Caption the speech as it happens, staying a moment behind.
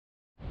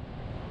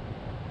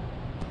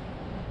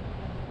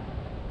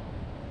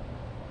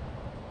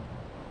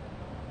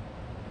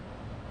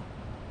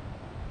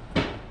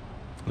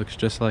Looks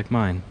just like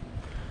mine.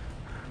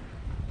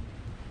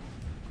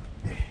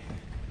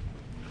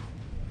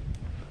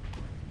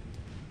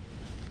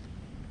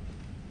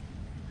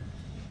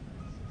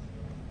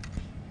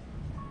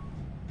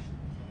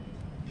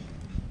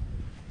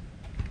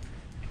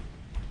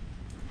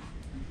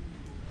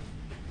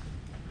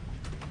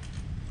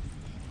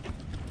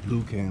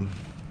 Blue cam.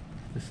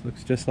 This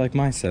looks just like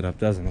my setup,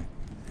 doesn't it?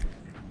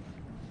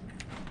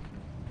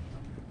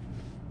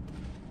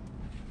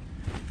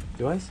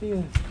 Do I see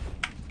a...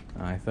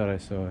 Oh, I thought I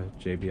saw a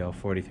JBL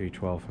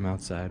 4312 from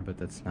outside, but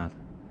that's not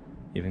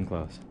even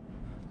close.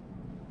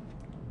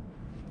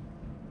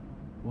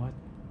 What?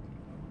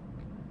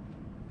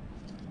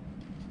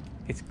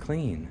 It's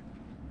clean.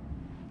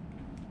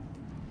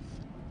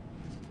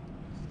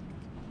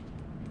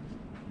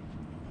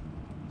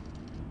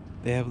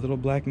 They have little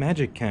black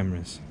magic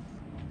cameras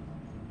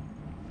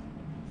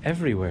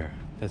everywhere.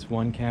 That's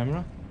one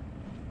camera,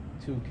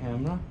 two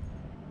camera.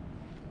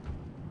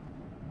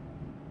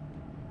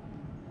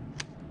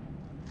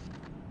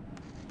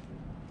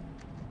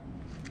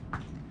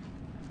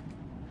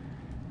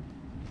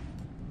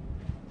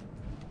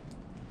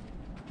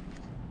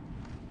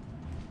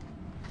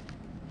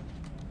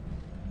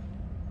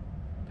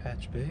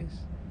 Patch base.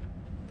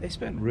 They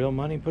spent real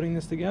money putting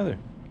this together.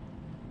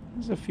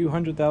 This is a few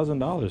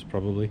 $100,000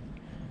 probably.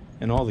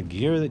 And all the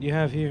gear that you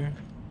have here.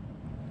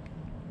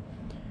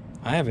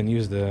 I haven't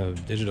used the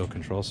digital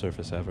control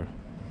surface ever.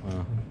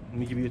 Wow. Let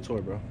me give you a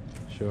tour, bro.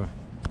 Sure.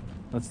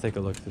 Let's take a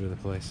look through the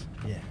place.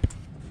 Yeah.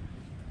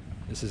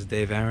 This is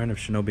Dave Aaron of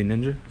Shinobi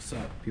Ninja. What's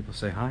up? People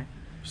say hi.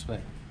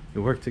 Respect.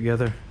 We worked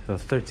together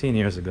 13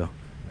 years ago.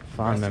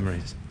 Fond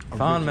memories.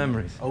 Fond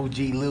memories. OG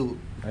loot.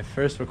 My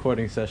first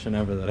recording session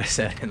ever that I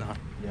sat in on.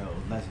 Yo,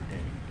 legendary.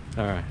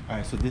 Alright.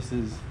 Alright, so this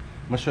is...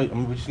 I'm gonna show you...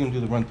 we're just gonna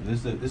do the run through.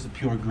 This is a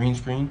pure green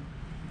screen.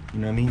 You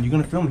know what I mean? You're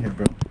gonna film here,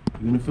 bro.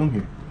 You're gonna film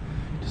here.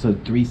 Just a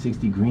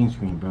 360 green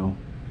screen, bro.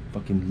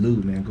 Fucking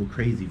loot, man. Go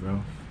crazy,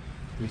 bro.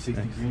 360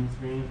 Thanks. green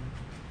screen.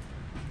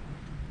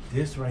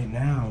 This right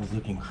now is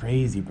looking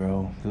crazy,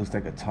 bro. It looks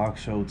like a talk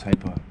show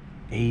type of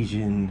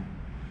Asian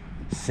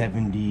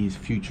 70s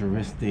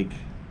futuristic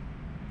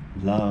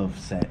love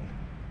set.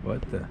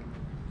 What the?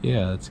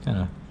 Yeah, that's kind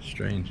of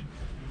strange.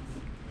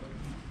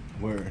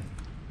 Word.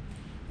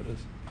 What is?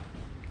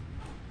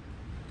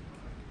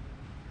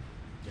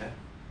 Yeah.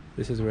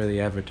 This is where the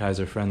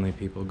advertiser-friendly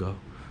people go.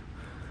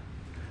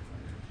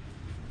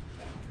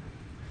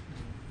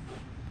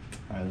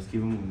 Alright, let's keep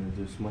it moving.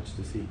 There's much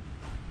to see.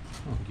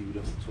 I'll give you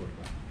this tour,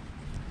 bro.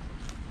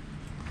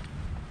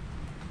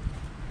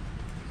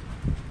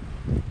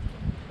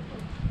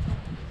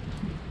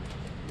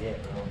 Yeah,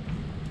 bro.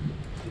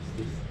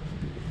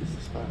 This is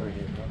the spot right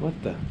here, bro.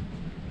 What the?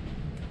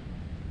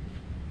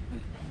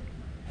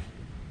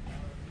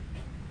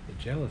 The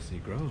jealousy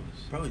grows.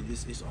 Bro,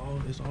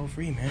 it's all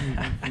free,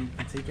 man. You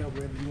can take out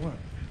whatever you want.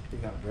 They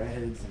got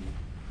reds and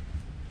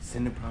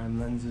Cineprime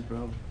lenses,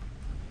 bro.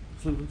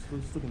 Let's look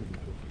at the video.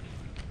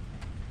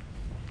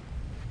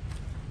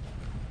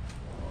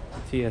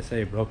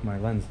 TSA broke my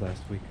lens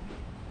last week.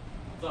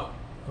 What's up?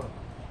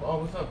 Oh,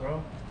 what's up,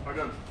 bro? How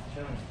good?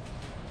 Chilling.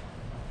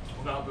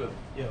 Not good.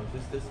 Yo,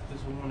 this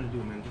what we want to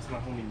do, man. This is my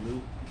homie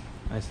Lou.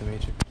 Nice to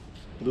meet you.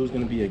 Lou's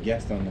gonna be a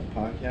guest on the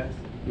podcast.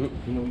 You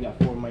know we got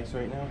 4 mics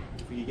right now.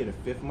 If we could get a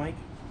 5th mic,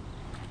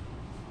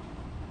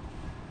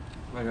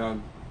 Like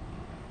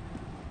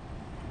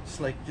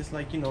just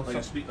like you know,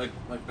 like speak like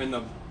in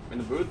the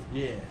booth.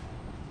 yeah.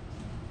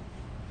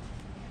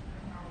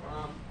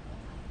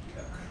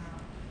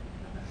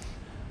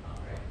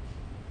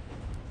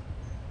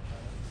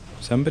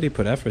 Somebody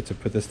put effort to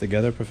put this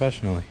together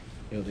professionally.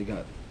 Yo, they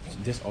got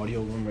this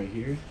audio room right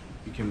here.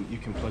 You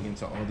can plug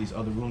into all these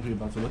other rooms we're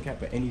about to look at,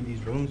 but any of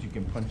these rooms you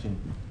can punch in.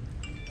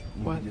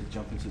 You What? can just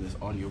jump into this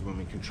audio room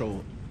and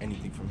control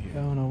anything from here.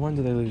 Oh, no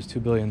wonder they lose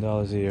 $2 billion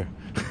a year.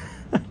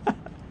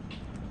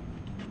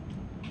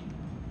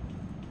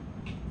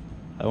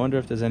 I wonder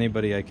if there's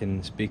anybody I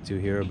can speak to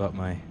here about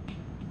my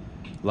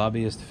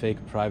lobbyist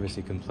fake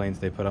privacy complaints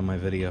they put on my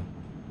video.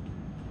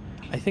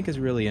 I think it's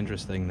really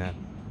interesting that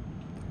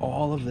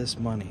all of this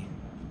money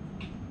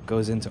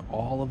goes into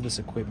all of this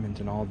equipment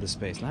and all of this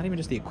space. Not even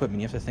just the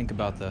equipment. You have to think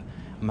about the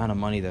amount of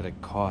money that it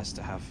costs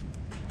to have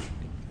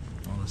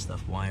all this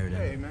stuff wired in.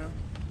 Hey, man.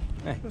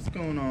 Hey. What's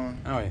going on?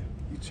 How are you?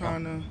 You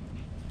trying to...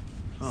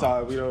 Oh.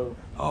 Sorry, we don't...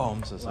 Oh,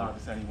 I'm so sorry. Wow,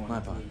 this anyone My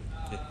to-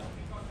 bad.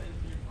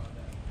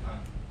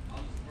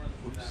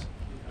 Oops.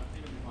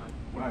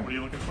 What are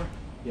you looking for?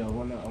 Yeah, I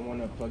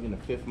wanna plug in a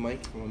 5th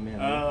mic from a man.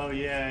 Oh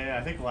yeah.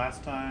 I think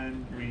last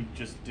time we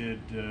just did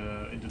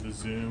into the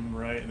Zoom,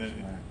 right? And then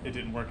it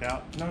didn't work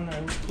out. No,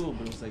 it was cool,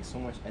 but it was like so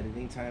much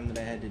editing time that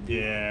I had to do.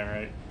 Yeah,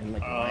 right. And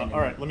like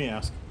All right, let me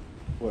ask.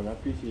 Word, I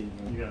appreciate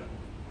it, man. You got it.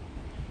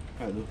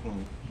 All right, look for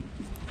me.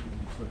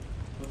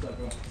 What's up,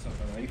 bro? What's up,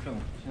 bro? How you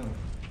feeling? Chilling.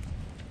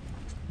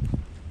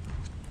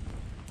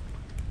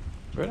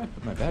 Where'd I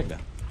put my bag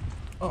down?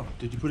 Oh,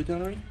 did you put it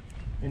down already?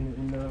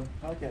 In the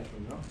podcast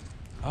room, no?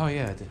 Oh,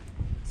 yeah, I did.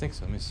 I think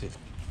so. Let me see.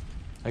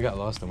 I got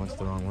lost and went to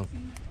the wrong room.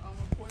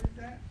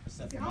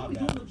 Except for my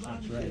bathroom,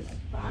 that's right.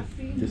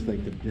 Just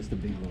like the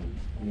big one.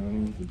 You know what I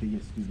mean? The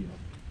biggest studio.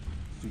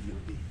 Studio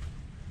B.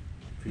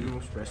 Freedom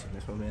of expression.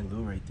 That's my man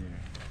Lou right there.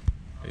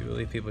 We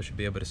believe people should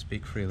be able to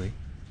speak freely,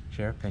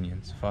 share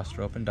opinions,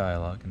 foster open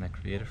dialogue, and that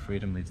creative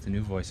freedom leads to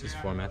new voices,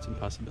 formats, and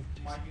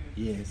possibilities.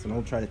 Yeah, so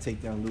don't try to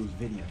take down Lou's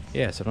video.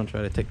 Yeah, so don't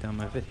try to take down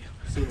my video.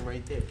 See it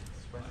right there.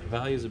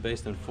 Values are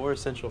based on 4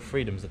 essential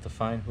freedoms that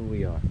define who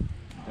we are.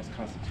 That's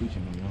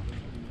constitutional, you know?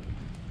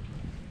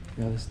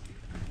 You know,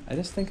 I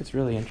just think it's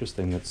really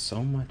interesting that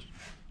so much...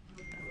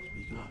 Just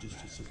look,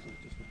 just look.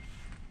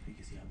 You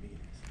can see how big it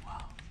is.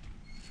 Wow.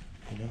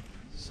 You know?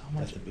 So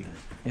much... That's the big one.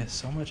 Yeah,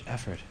 so much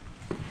effort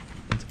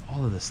into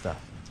all of this stuff.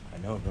 I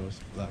know, bro.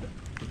 It's a lot of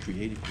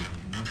creative people,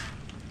 you know?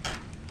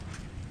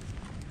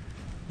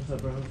 What's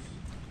up, bros?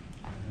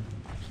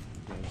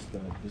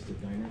 This the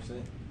diner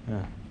set.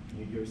 Yeah.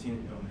 You ever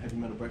seen Heavy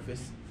Metal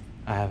Breakfast?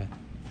 I haven't.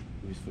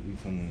 We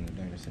filmed in the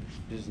diner set.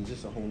 This is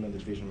just a whole nother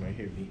vision right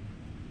here, B.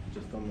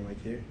 Just filming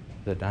right there.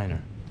 The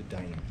diner. The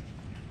diner.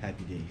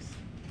 Happy days.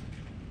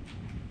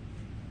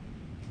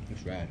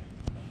 It's rad.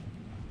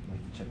 Like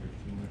the checker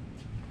if you want.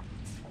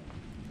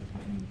 That's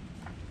my name.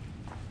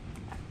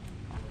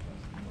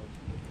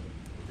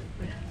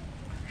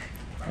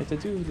 Right, to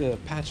do the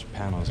patch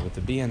panels with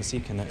the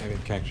BNC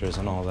connectors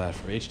and all that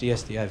for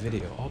HDSDI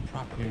video, all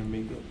proper. Hair and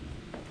makeup.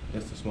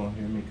 That's the small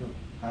hair and makeup.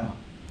 Wow.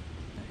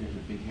 Here's a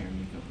big hair and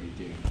makeup right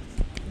there.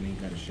 And then you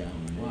got a shower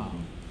and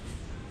everything.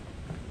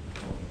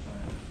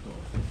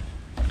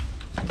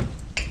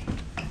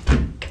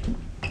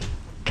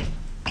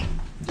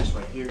 This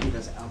right here,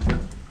 that's an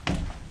album.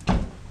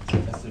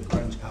 That's the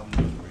grunge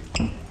album right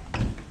there.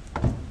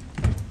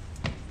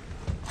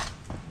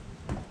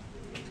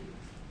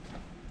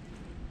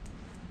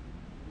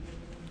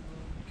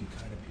 You can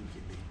kind of peek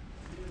it,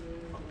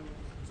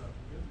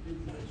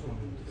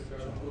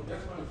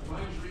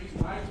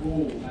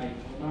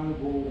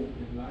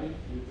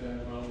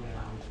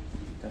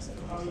 That's like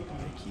almost like an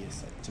IKEA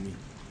set to me.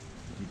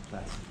 These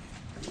plastic.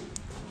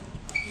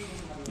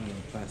 You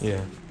know, plastic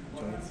Yeah.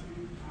 joints.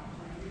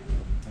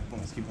 Come on,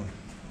 let's keep going.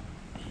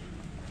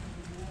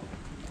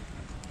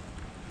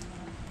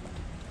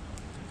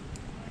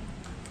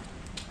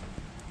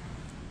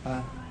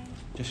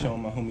 Just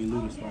showing my homie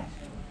Lou this one.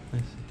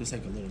 Nice. Just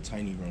like a little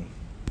tiny room.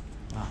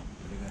 Wow.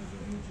 They got a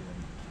good image of them.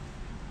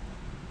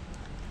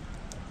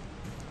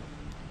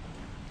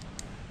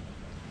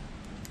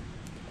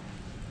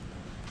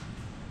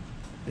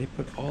 They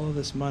put all of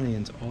this money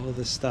into all of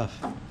this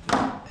stuff,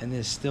 and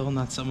there's still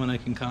not someone I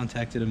can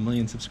contact at 1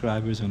 million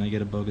subscribers when I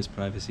get a bogus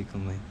privacy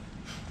complaint.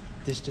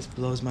 This just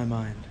blows my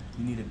mind.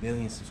 You need 1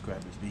 billion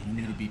subscribers, B. You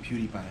need to be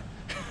PewDiePie.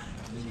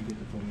 Then you get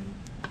the phone.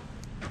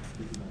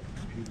 This is like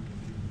computer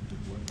to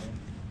work on.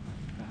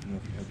 I don't know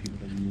if you have people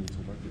that you need to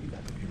work with. You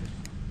got computers.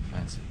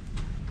 Fancy.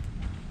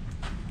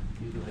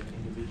 These are like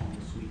individual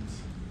suites.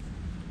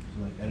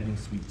 So like editing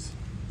suites.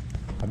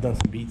 I've done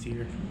some beats here.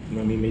 You know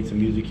what I mean? Made some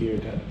music here.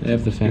 They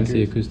have the fancy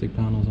speakers. acoustic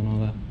panels and all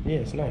that. Yeah,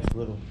 it's nice. A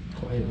little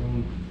quiet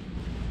room.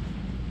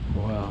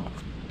 Wow.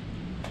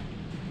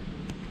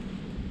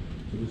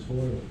 So there's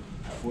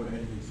four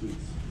editing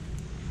suites.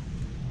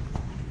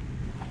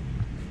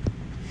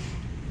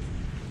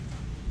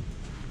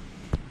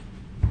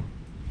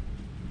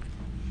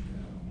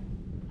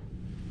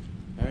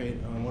 All right.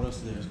 What else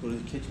is there? Let's go to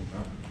the kitchen,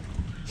 bro.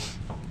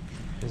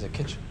 There's a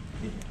kitchen.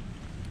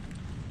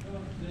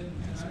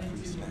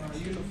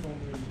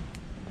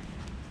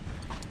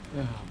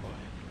 Yeah. Oh boy.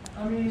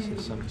 This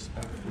is some free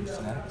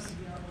snacks.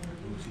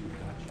 We'll see what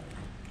got you.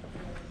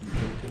 You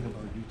don't think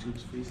about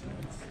YouTube's free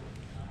snacks?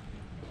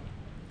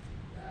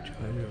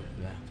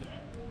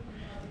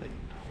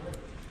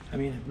 I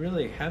mean,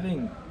 really,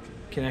 having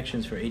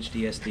connections for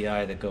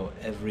HDSDI that go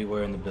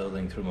everywhere in the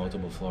building through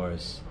multiple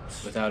floors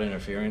without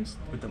interference,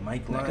 With the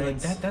mic like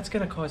lines. that's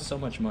going to cost so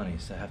much money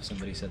to have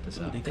somebody set this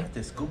Dude, up. they got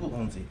this. Google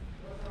owns it.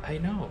 I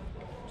know.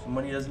 So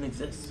money doesn't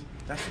exist.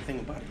 That's the thing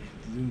about it.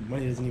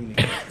 Money doesn't even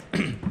exist.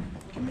 You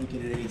can make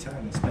it at any time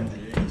and spend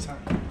it at any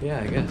time.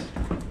 Yeah, I guess.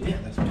 Yeah,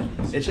 that's what it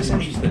is. It's just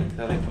interesting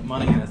how they put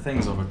money into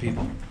things over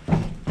people.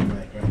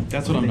 Right.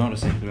 That's what I'm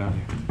noticing throughout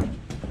here.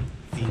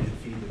 Feed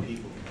the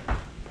people.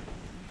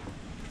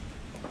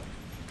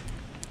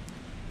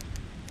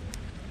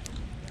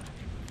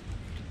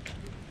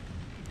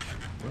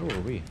 Where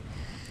were we?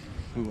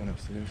 We went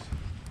upstairs.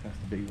 That's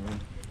the big room.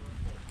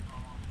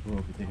 We're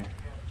over there.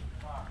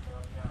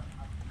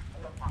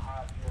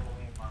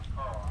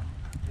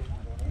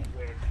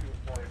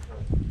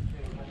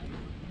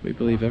 We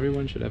believe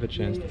everyone should have a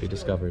chance to be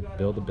discovered,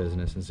 build a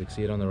business, and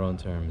succeed on their own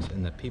terms,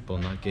 and that people,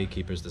 not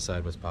gatekeepers,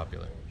 decide what's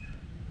popular.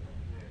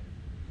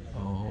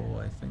 Oh,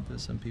 I think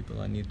there's some people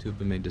on YouTube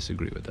who may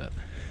disagree with that.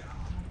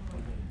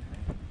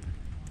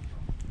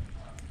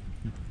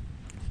 I'm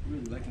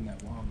really liking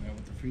that wall, man,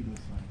 with the freedom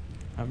sign.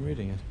 I'm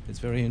reading it. It's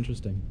very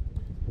interesting.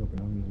 I don't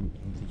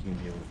think you can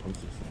be able to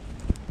post this.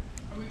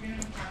 Are we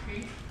getting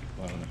coffee?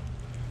 Well, I don't know.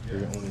 You're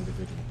your own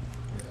individual.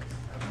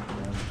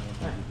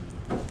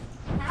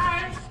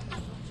 Hi.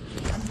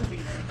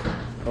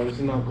 Oh, this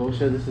is not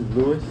Gosha. This is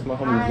Lewis. My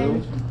homie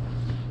Lou.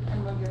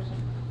 I'm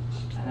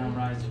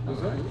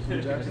You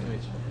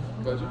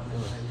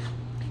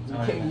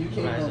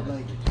came out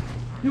like.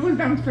 He was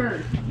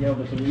downstairs. Yeah,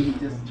 but the way he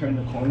just turned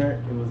the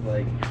corner, it was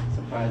like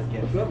surprise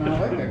guest. Give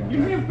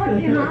me a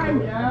fucking high,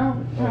 yo.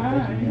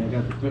 Hi. I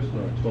got the thrift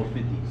store at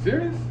 $12.50.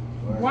 Serious?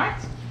 What?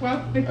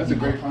 12.50. That's a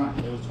great find.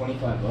 It was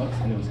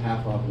 $25 and it was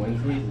half off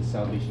Wednesdays. The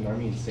Salvation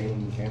Army in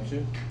Salem, New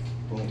Hampshire.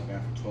 Boom, I got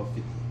it for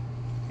 $12.50.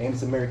 And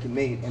it's American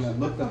made. And I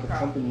looked up the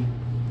company.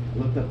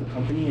 And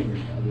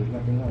there's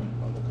nothing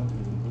on the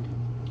company.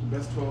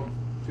 Best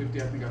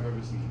 $12.50 I think I've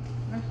ever seen.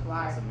 That's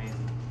live.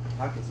 amazing.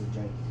 Pockets are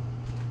giant.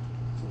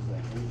 So it's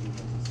like,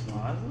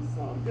 Oh, this is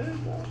so good,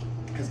 bro.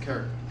 His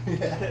character.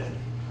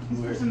 His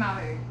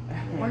personality.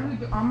 What do we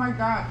do? Oh my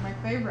god, my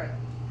favorite.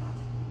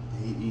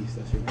 East,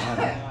 that's your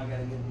body.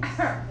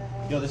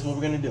 Yo, this is what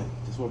we're gonna do.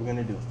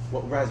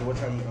 What, Riser, what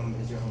time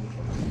is your home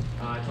coming?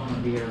 It's going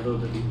to be here a little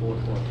bit before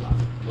 4 o'clock.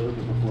 A little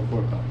bit before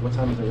 4 o'clock. What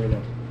time is it right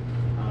now?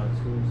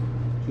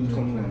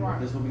 2:21.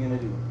 This is what we're gonna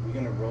do. We're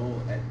gonna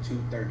roll at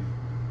 2:30.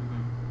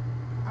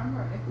 I'm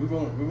ready. We're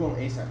rolling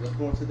ASAP. Let's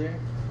go into there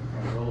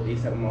and roll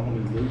ASAP with my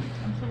homie Lou.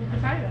 I'm so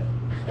excited.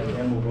 And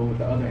then we'll roll with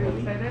the other Are you homie.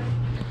 excited?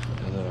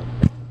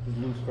 This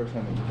is Lou's first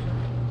time in this.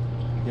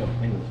 Yo,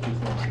 anyways, please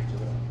don't pictures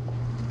of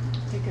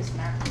Take a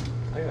snack.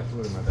 I got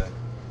food in my bag.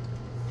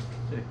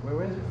 Jake,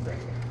 where's it?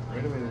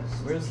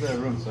 Where's the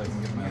room so I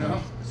can get my...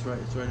 It's right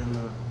in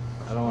the...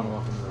 I don't want to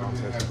walk into the wrong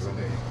section of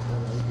the room.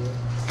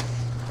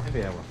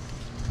 Maybe I will.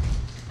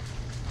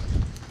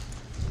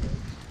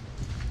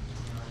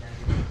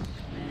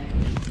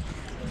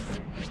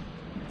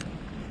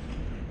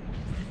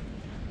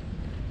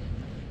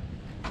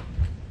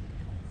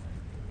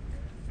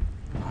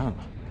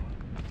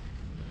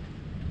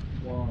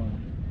 Wow.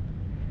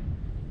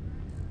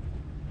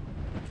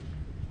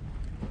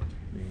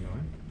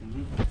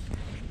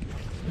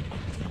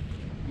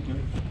 You can go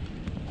in?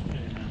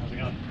 How's it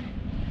going?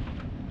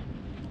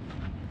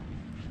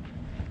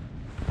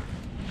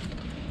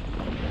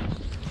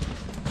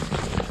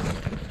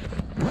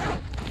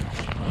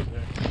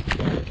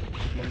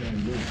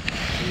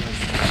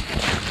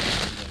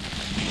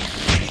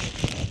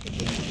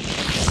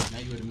 Now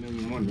you at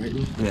 1,000,001, right,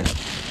 Lou? Yeah.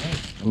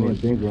 I mean,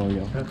 it's been growing,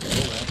 yo. Yeah,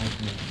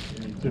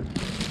 you too.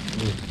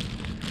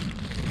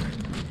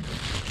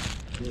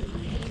 Yeah,